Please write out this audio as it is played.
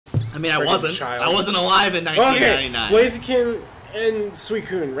I mean, I wasn't alive in 1999. Okay, Blaziken and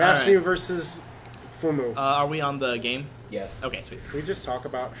Suicune, Raftsmew versus Fumu. Are we on the game? Yes. Okay, sweet. Can we just talk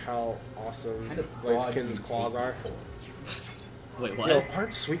about how awesome Blaziken's claws are? Wait, what? Yo,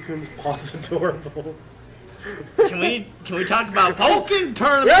 aren't Suicune's paws adorable? Can we talk about Pokken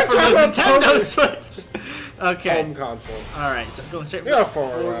tournament for the Nintendo Switch? Okay. Home console. Alright, so going straight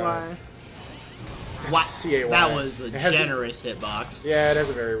for Wow, CAY. that was a generous hitbox. Yeah, it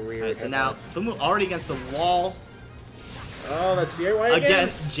has a very weird hitbox. So now, Fumu already against the wall. Oh, that's CAY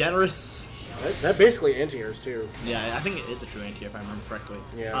again? Generous. That basically anti-airs, too. Yeah, I think it is a true anti-air if I remember correctly.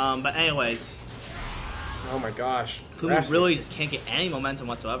 Yeah. But anyways. Oh my gosh. Fumu really just can't get any momentum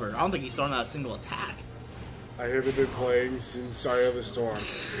whatsoever. I don't think he's thrown out a single attack. I haven't been playing since Eye of the Storm.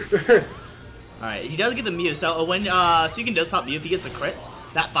 Alright, he does get the Mew, so when Suicune does pop Mew, if he gets the crits,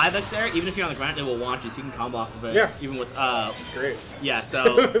 that 5x there, even if you're on the ground, it will launch you, so you can combo off of it. Yeah. Even with, It's great. Yeah,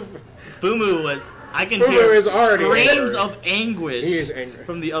 so, Fumu was, I can Fumu hear is already screams of anguish he is angry.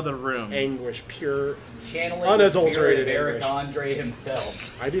 From the other room. Anguish, pure, channeling unadulterated the Eric anguish. Andre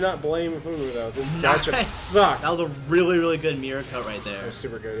himself. I do not blame Fumu, though. This matchup sucks. That was a really, really good mirror cut right there. That was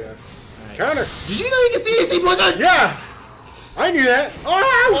super good, yeah. Right. Counter! Did you know you can see Blizzard? Yeah! I knew that!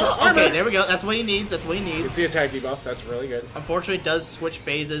 Oh, okay, there we go. That's what he needs. That's what he needs. It's the attack debuff. That's really good. Unfortunately, it does switch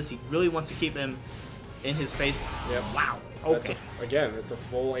phases. He really wants to keep him in his phase. Yep. Wow. Okay. Again, it's a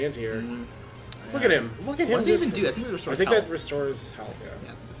full anti-air. Look at him. Look at him. What does he even do? I think it restores health. that restores health, yeah.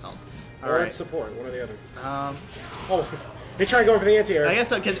 Yeah, it's health. Or it's support, one or the other. Oh, they try going for the anti-air. I guess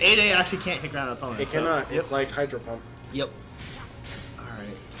so, because 8A actually can't hit ground opponents. It cannot. It's like Hydro Pump. Yep. Alright.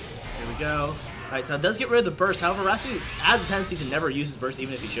 Here we go. Alright, so it does get rid of the burst. However, Raftsmew has a tendency to never use his burst,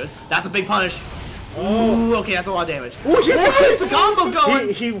 even if he should. That's a big punish. Ooh, okay, that's a lot of damage. Ooh, it's a combo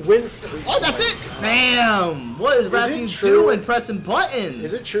going! He went for... Oh, that's it! Damn! What is Raftsmew doing pressing buttons?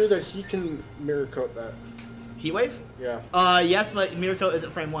 Is it true that he can mirror coat that? Heat Wave? Yeah. Yes, but mirror coat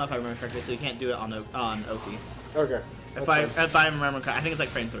isn't frame 1 if I remember correctly, so you can't do it on Oki. Okay. If I remember correctly, I think it's like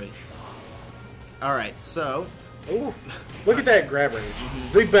frame 3. Alright, so... Ooh, look at that grab range.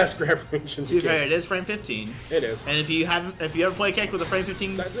 The best grab range in the game. It is frame 15. It is. And if you ever play a kick with a frame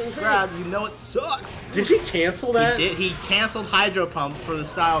 15 grab, you know it sucks. Did he cancel that? He did. He canceled Hydro Pump for the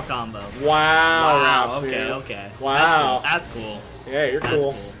style combo. Wow. Okay. Wow. That's cool. Yeah, you're That's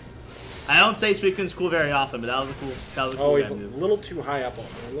cool. I don't say Suicune's cool very often, but that was a cool he's move. a little too high up on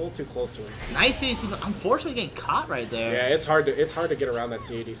him, a little too close to him. Nice CADC, but unfortunately getting caught right there. Yeah, it's hard to get around that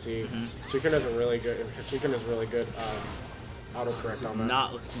CADC. Suicune has a really good autocorrect on that.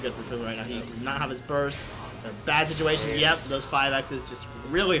 Not looking good for Fumu right now. He does not have his burst. A bad situation. Yep, those 5X's just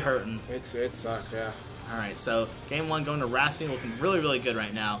really hurting. It sucks, yeah. Alright, so game 1 going to Raftsmew, looking really, really good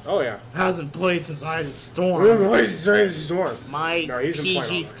right now. Oh, yeah. Hasn't played since Eye of the Storm. My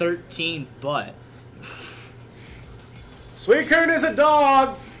PG-13 butt. Suicune is a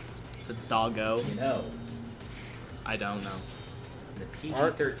dog! It's a doggo. You know. I don't know. In the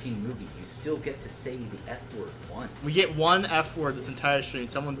PG-13 movie, you still get to say the F word once. We get one F word this entire stream.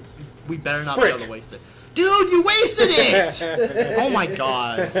 We better not be able to waste it. Dude, you wasted it! Oh my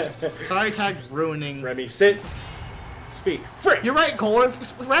god. Sorry, tag ruining. Remy, sit. Speak. Frick! You're right, Cole. If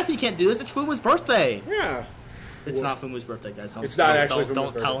Raftsmew can't do this, it's Fumu's birthday. Yeah. It's not Fumu's birthday, guys. It's not actually Fumu's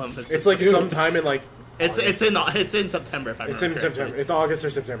birthday. birthday. Don't tell him. It's like sometime in like... It's in September, if I remember. It's in September. It's August or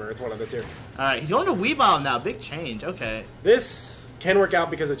September. It's one of the two. Alright, he's going to Weavile now. Big change. Okay. This can work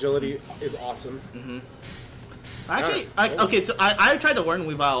out because agility is awesome. Actually, okay, so I tried to learn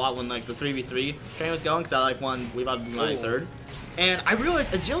Weavile a lot when like the 3v3 train was going, because I won Weavile to be my third. And I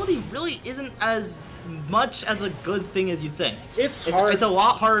realized agility really isn't as much as a good thing as you think. It's hard. It's a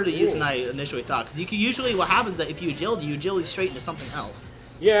lot harder to use than I initially thought, because you can usually, what happens is that if you agility straight into something else.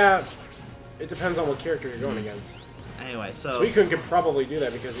 Yeah, it depends on what character you're going against. Anyway, so... Suicune can probably do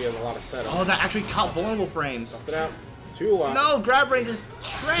that because he has a lot of setups. Oh, that actually caught vulnerable frames. Stuffed it out. Too loud. No, grab range is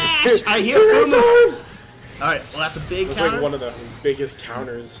trash! I hear Fumu! Alright, well that's a big counter. That's like one of the biggest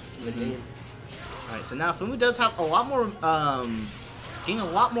counters in the game. Alright, so now Fumu does have a lot more, getting a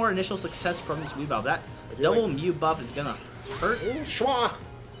lot more initial success from this Weavile. That double Mew buff is gonna hurt. Ooh, schwa!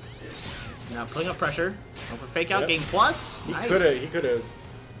 Now putting up pressure. Going for fake out, gain plus. He Nice. could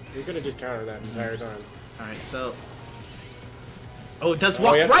have just countered that entire time. Alright, so... Oh, it does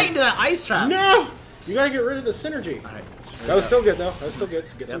walk right into that ice trap! No! You gotta get rid of the synergy. Alright. That was still good though. That was still good.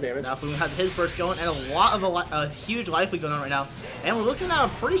 Get some damage. Now Fumu has his burst going and a huge life lead going on right now. And we're looking at a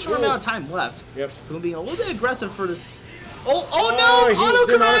pretty short amount of time left. Yep. Fumu being a little bit aggressive for this. Oh no!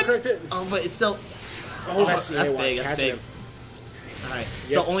 Auto-correct! It. Oh, but it's still... Oh, that's big. That's big. Alright,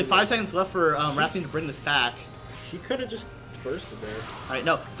 so only 5 seconds left for Raftsmew to bring this back. He could have just bursted there. Alright,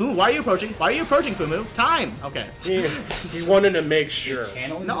 no. Fumu, why are you approaching? Why are you approaching, Fumu? Time! Okay. He wanted to make sure.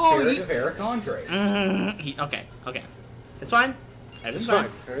 Channeling No, the spirit of Eric Andre. Okay, okay. It's fine. It's fine.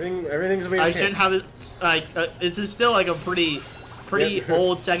 Everything's made. I shouldn't have it. Like, it's still like a pretty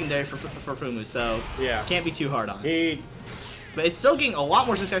old secondary for Fumu, so yeah, can't be too hard on it. But it's still getting a lot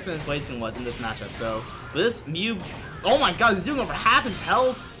more success than his Blaziken was in this matchup. So, but this Mew, oh my God, he's doing over half his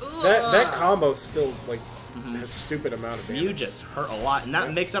health. That combo still like a stupid amount of damage. Mew just hurt a lot, and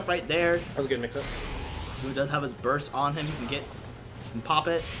that mix up right there. That was a good mix up. Fumu does have his burst on him. You can pop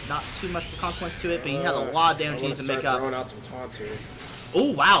it. Not too much of a consequence to it, but he has a lot of damage he needs to make up. Throwing out some taunts here.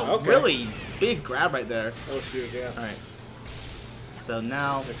 Oh wow, okay. Really big grab right there. That was huge, yeah. All right. So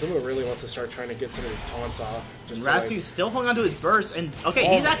now, Fumu really wants to start trying to get some of these taunts off. Raftsmew still holding on to his burst, and okay,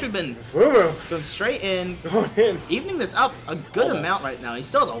 he's actually been going straight in, evening this up a good amount right now. He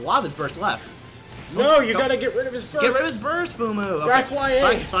still has a lot of his burst left. No, you gotta get rid of his burst. Get rid of his burst, Fumu. Okay. Back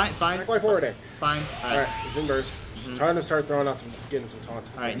Y-A. It's fine. Back Y forward A. It's fine. All right, he's in burst. Trying to start throwing out getting some taunts.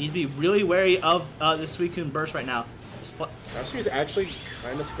 All right, needs to be really wary of the Suicune burst right now. Raftsmew's actually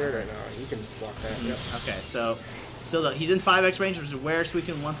kind of scared right now. He can block that. Yep. Okay, so still he's in 5x range, which is where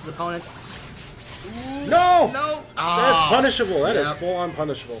Suicune wants his opponents. No! No! That's punishable. That is full-on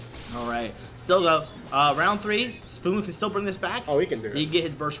punishable. All right. Still though, round 3, Fumu can still bring this back. Oh, he can do it. He can get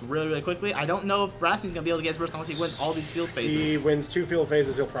his burst really, really quickly. I don't know if Raftsmew's gonna be able to get his burst unless he wins all these field phases. He wins 2 field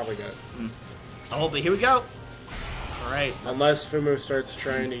phases, he'll probably get it. Oh, but here we go. All right. Unless Fumu starts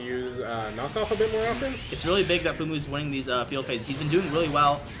trying to use knockoff a bit more often. It's really big that Fumu's winning these field phases. He's been doing really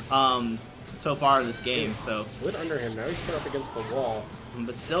well so far in this game. So slid under him. Now he's put up against the wall.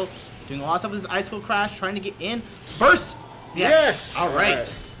 But still doing a lot of stuff with his Icicle Crash, trying to get in. Burst! Yes! All right.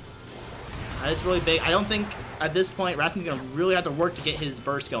 That's really big. I don't think at this point Raftsmew's going to really have to work to get his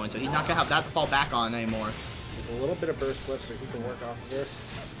burst going, so he's not going to have that to fall back on anymore. There's a little bit of burst left, so he can work off of this.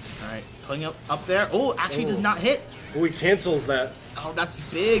 All right, putting up there. Oh, actually does not hit. Oh, he cancels that. Oh, that's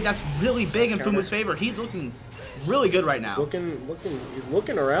big. That's really big in Fumu's favor. He's looking really good right now. He's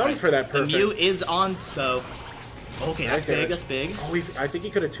looking around for that perfect. The Mew is on, though. Okay, nice that's big. damage. That's big. Oh, I think he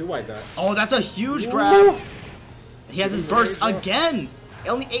could have 2-wide that. Oh, that's a huge grab. He has his burst again.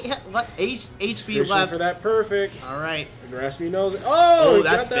 Only 8 HP left. For that perfect. All right. And Raftsmew knows it. Oh,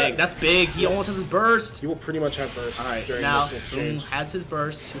 that's big. That's big. He almost has his burst. He will pretty much have burst. All right. During Now, this exchange. has his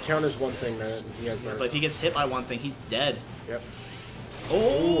burst. He counters one thing, man. He has burst. But if he gets hit by one thing, he's dead. Yep.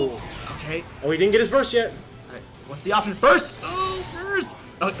 Oh. Okay. Oh, he didn't get his burst yet. All right. What's the option? Burst. Oh, burst.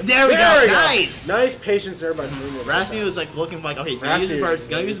 Oh, there we go. Nice. Nice patience there by Fumu. Raftsmew was like looking like, okay, he's gonna use his burst. He's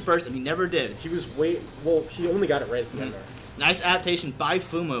gonna use his burst, and he never did. He was well, he only got it right at the end there. Nice adaptation by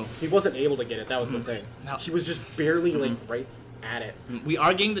Fumu. He wasn't able to get it. That was the thing. No. He was just barely like right at it. We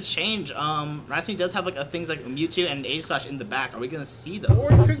are getting the change. Raftsmew does have like things like Mewtwo and Aegislash in the back. Are we gonna see those?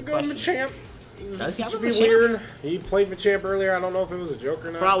 Or he could go Machamp. Does he have be weird. He played Machamp earlier. I don't know if it was a joke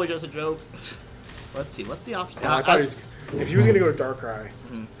or not. Probably just a joke. Let's see. What's the option? I thought if he was gonna go to Darkrai,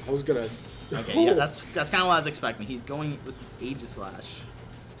 I was gonna. Okay, yeah, that's kind of what I was expecting. He's going with Aegislash.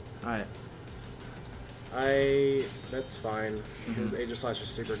 All right. That's fine, because Aegislash is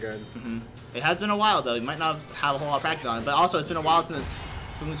super good. It has been a while, though. You might not have a whole lot of practice on it, but also it's been a while since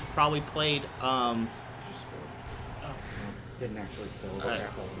Fumu's probably played, Didn't actually spill.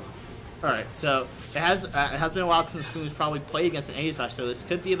 Alright, so it has been a while since Fumu's probably played against an Aegislash, so this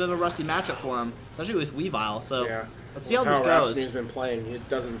could be a bit of a rusty matchup for him, especially with Weavile, so yeah. Let's see how this goes. Raftsmew's been playing, it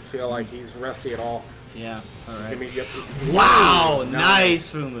doesn't feel like he's rusty at all. Yeah, alright. Wow,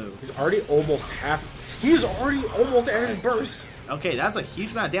 nice Fumu. He's already almost at his burst. Okay, that's a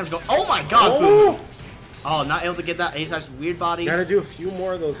huge amount of damage going. Oh my god, Fumu! Oh, not able to get that Aegislash's weird body. Gotta do a few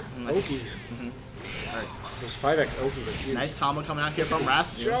more of those Okies. Alright. Those 5x Okies are huge. Nice combo coming out here from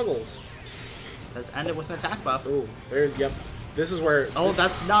Raftsmew. Juggles. Let's end it with an attack buff. Ooh, yep. This is where...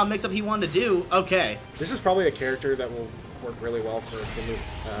 that's not a mix-up he wanted to do. Okay. This is probably a character that will work really well for Fumu's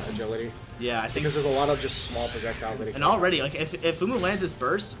agility. Yeah, I think... Because there's a lot of just small projectiles that he can... And already, like, if Fumu lands his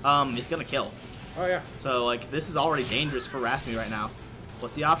burst, he's gonna kill. Oh, yeah. So, like, this is already dangerous for Raftsmew right now.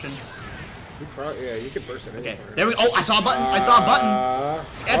 What's the option? Yeah, you can burst it anywhere. Okay, there we go. Oh, I saw a button.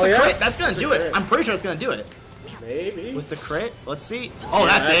 That's a crit. That's gonna do it. I'm pretty sure it's gonna do it. Maybe. With the crit? Let's see. Oh,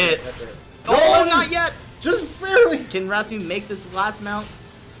 yeah, that's it. That's it. Oh, not yet. Just barely. Can Raftsmew make this last mount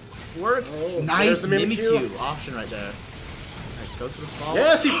work? Oh, nice Mimikyu option right there. Goes for the fall.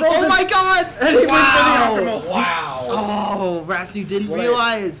 Yes, he froze Oh my god! And he went for the optimal. Wow! Oh, Raftsmew didn't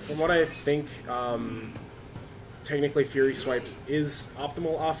realize. From what I think, technically Fury Swipes is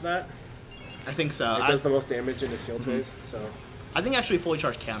optimal off that. I think so. It does the most damage in his field phase, so... I think actually fully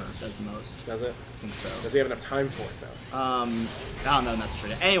charged counter does the most. Does it? I think so. Does he have enough time for it, though? I don't know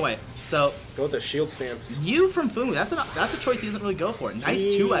necessarily. Anyway, so... Go with the shield stance. You from Fumu, that's a choice he doesn't really go for. Nice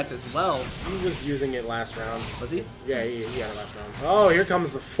 2x as well. He was using it last round. Was he? Yeah, he had it last round. Oh, here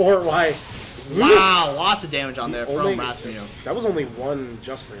comes the 4Y. Wow, lots of damage on there from Raftsmew. That was only one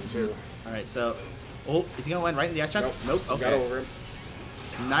just for him, too. Alright, so... Oh, is he going to land right in the X chance? Nope. Okay. Got over him.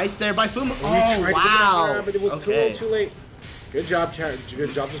 Nice there by Fumu. Oh, wow. But it was too little, too late. Good job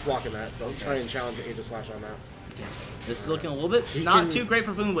just blocking that. Don't try and challenge the Aegislash on that. This is looking a little bit not too great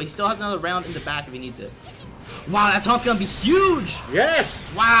for Fumu, but he still has another round in the back if he needs it. Wow, that taunt's gonna be huge! Yes!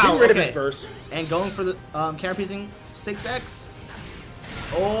 Wow, Getting rid of his burst. And going for the counter piecing 6x.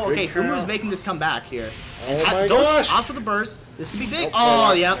 Oh, okay, Fumu's making this come back here. Oh my gosh! Off for the burst. This could be big.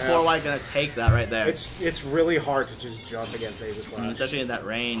 Oh, yeah, 4Y gonna take that right there. It's really hard to just jump against Aegislash. Especially in that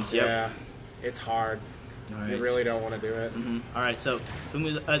range. Yep. Yeah, it's hard. Right. You really don't want to do it. Alright, so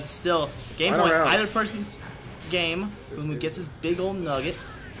Fumu, still game point, either person's game. Fumu gets his big old nugget.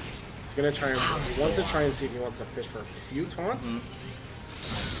 He's gonna try and he wants to try and see if he wants to fish for a few taunts.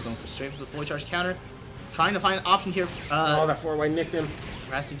 Just going straight for the fully charged counter. Trying to find an option here. Oh, that 4Y nicked him.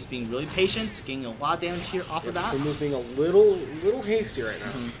 Raftsmew just being really patient, getting a lot of damage here off of that. Fumu's being a little hasty right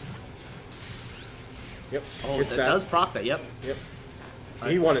now. Yep. Oh, that does proc that. Yep. Yep.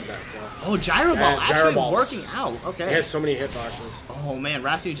 He wanted that, so. Oh, Gyro Ball actually working out. Okay. He has so many hitboxes. Oh man,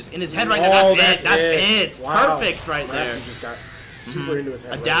 Raftsmew just in his head right now. That's it. Wow. Perfect right there. Raftsmew just got super into his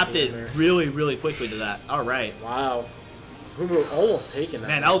head. Adapted really quickly to that. All right. Wow. Fumu almost taking that.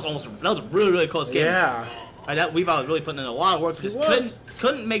 Man, that was a really close game. Yeah. That Weavile was really putting in a lot of work, but just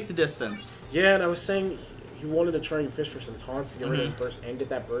couldn't make the distance. Yeah, and I was saying he wanted to try and fish for some taunts to get rid of his burst and get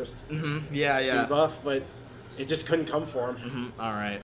that burst. Yeah. Debuff, but it just couldn't come for him. All right.